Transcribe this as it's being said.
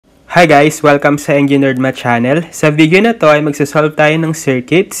Hi guys! Welcome sa enginerdmath channel. Sa video na to ay magsasolve tayo ng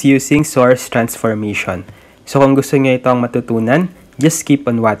circuits using source transformation. So kung gusto niyo itong matutunan, just keep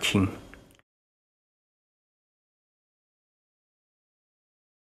on watching.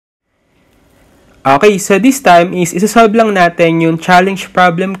 Okay, so this time is isasolve lang natin yung challenge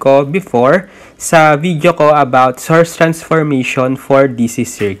problem ko before sa video ko about source transformation for DC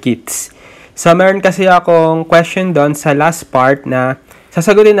circuits. So meron kasi akong question doon sa last part na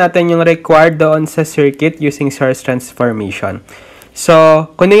sasagutin natin yung required doon sa circuit using source transformation. So,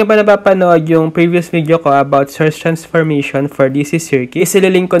 kung hindi nyo pa napapanood yung previous video ko about source transformation for DC circuit,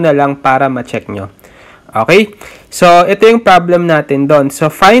 isililink ko na lang para ma-check nyo. Okay? So, ito yung problem natin doon.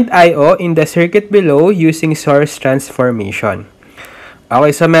 So, find I/O in the circuit below using source transformation.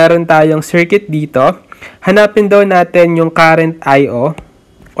 Okay, so meron tayong circuit dito. Hanapin daw natin yung current I/O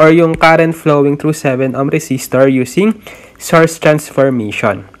or yung current flowing through 7 ohm resistor using source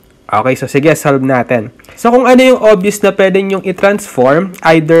transformation. Okay, so sige, solve natin. So kung ano yung obvious na pwede nyong i-transform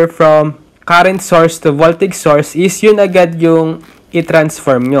either from current source to voltage source is yun agad yung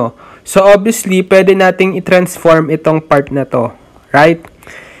i-transform nyo. So obviously, pwede nating i-transform itong part na to. Right?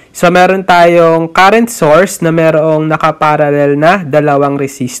 So meron tayong current source na merong nakaparallel na dalawang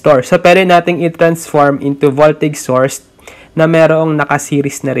resistor. So pwede nating i-transform into voltage source na merong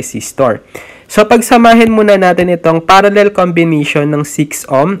nakaseries na resistor. So, pagsamahin muna natin itong parallel combination ng 6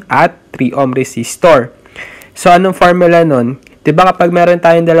 ohm at 3 ohm resistor. So, anong formula nun? Diba kapag meron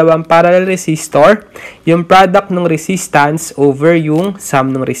tayong dalawang parallel resistor, yung product ng resistance over yung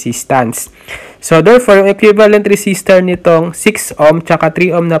sum ng resistance. So, therefore, yung equivalent resistor nitong 6 ohm tsaka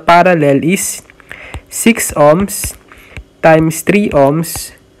 3 ohm na parallel is 6 ohms times 3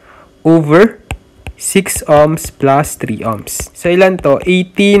 ohms over 6 ohms plus 3 ohms. So, ilan to?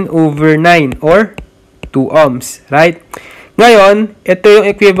 18 over 9 or 2 ohms. Right? Ngayon, ito yung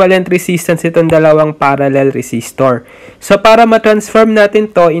equivalent resistance itong dalawang parallel resistor. So, para ma-transform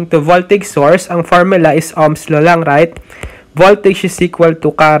natin to into voltage source, ang formula is ohms law lang, right? Voltage is equal to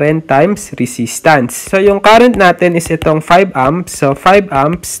current times resistance. So, yung current natin is itong 5 amps. So, 5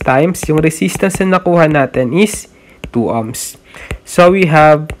 amps times yung resistance na nakuha natin is 2 ohms. So, we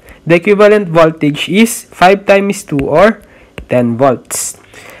have the equivalent voltage is 5 times 2 or 10 volts.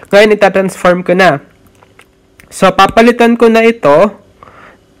 Ngayon, itatransform ko na. So, papalitan ko na ito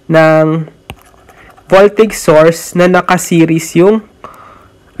ng voltage source na nakaseries yung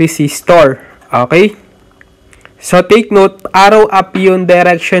resistor. Okay? So, take note, arrow up yung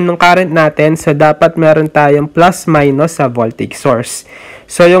direction ng current natin. So, dapat meron tayong plus minus sa voltage source.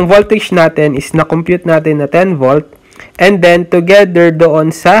 So, yung voltage natin is na-compute natin na 10 volt. And then, together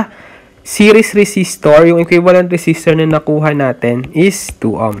doon sa series resistor, yung equivalent resistor na nakuha natin is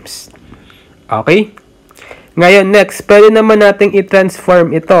 2 ohms. Okay? Ngayon, next, pwede naman natin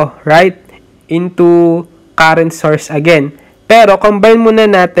i-transform ito, right? Into current source again. Pero, combine muna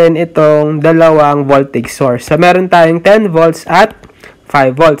natin itong dalawang voltage source. So, meron tayong 10 volts at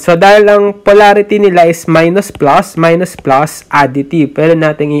 5 volts. So, dahil ang polarity nila is minus plus, additive. Pwede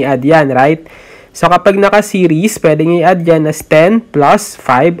natin i-add yan, right? So, kapag naka-series, pwedeng i-add yan as 10 plus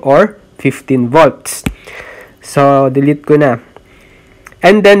 5 or 15 volts. So, delete ko na.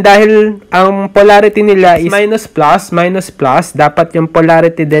 And then, dahil ang polarity nila is minus plus, dapat yung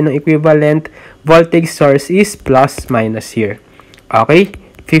polarity din ng equivalent voltage source is plus minus here. Okay?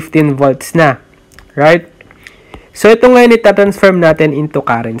 15 volts na. Right? So, ito ngayon itatransform natin into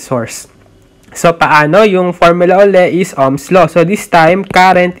current source. So, paano? Yung formula ulit is Ohm's law. So, this time,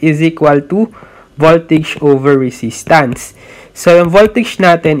 current is equal to voltage over resistance. So, yung voltage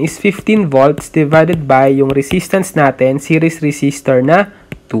natin is 15 volts divided by yung resistance natin, series resistor na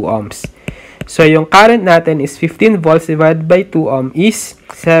 2 ohms. So, yung current natin is 15 volts divided by 2 ohm is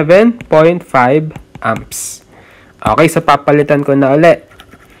 7.5 amps. Okay, so papalitan ko na ulit.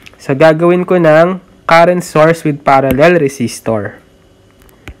 So, gagawin ko ng current source with parallel resistor.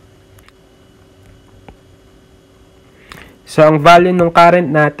 So, ang value ng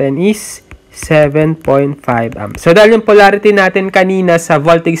current natin is 7.5 amps. So, dahil yung polarity natin kanina sa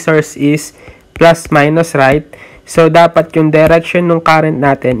voltage source is plus minus, right? So, dapat yung direction ng current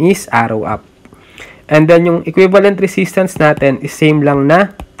natin is arrow up. And then, yung equivalent resistance natin is same lang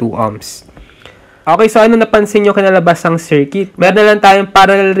na 2 ohms. Okay, so ano napansin nyo kinalabas ang circuit? Meron na lang tayong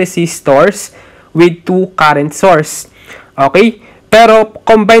parallel resistors with 2 current source. Okay? Pero,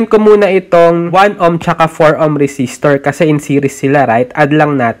 combine ko muna itong 1 ohm tsaka 4 ohm resistor kasi in series sila, right? Add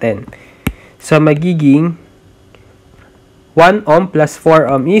lang natin. So, magiging 1 ohm plus 4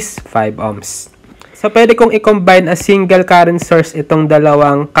 ohm is 5 ohms. So, pwede kong i-combine a single current source itong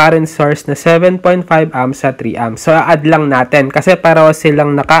dalawang current source na 7.5 amps sa 3 amps. So, add lang natin kasi pareho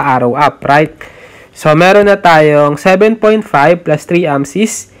silang naka-arrow up, right? So, meron na tayong 7.5 plus 3 amps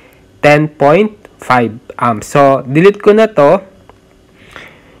is 10.5 amps. So, delete ko na to.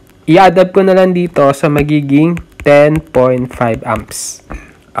 I-add up ko na lang dito sa magiging 10.5 amps.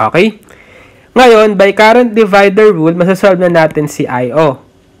 Okay? Ngayon, by current divider rule, masasolve na natin si I.O.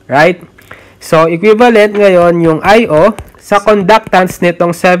 Right? So, equivalent ngayon yung I.O. sa conductance nitong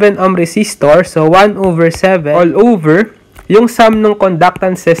 7 ohm resistor. So, 1 over 7 all over yung sum ng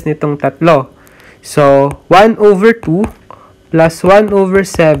conductances nitong tatlo. So, 1 over 2 plus 1 over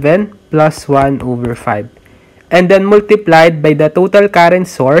 7 plus 1 over 5. And then multiplied by the total current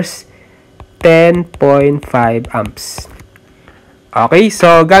source, 10.5 amps. Okay,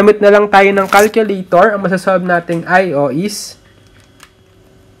 so gamit na lang tayo ng calculator. Ang masasolve nating I.O. is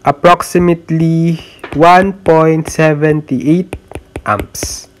approximately 1.78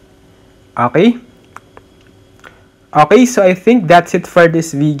 amps. Okay? Okay, so I think that's it for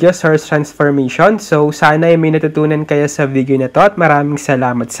this video, source transformation. So, sana ay may natutunan kayo sa video na to at maraming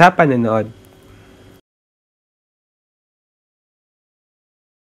salamat sa panonood.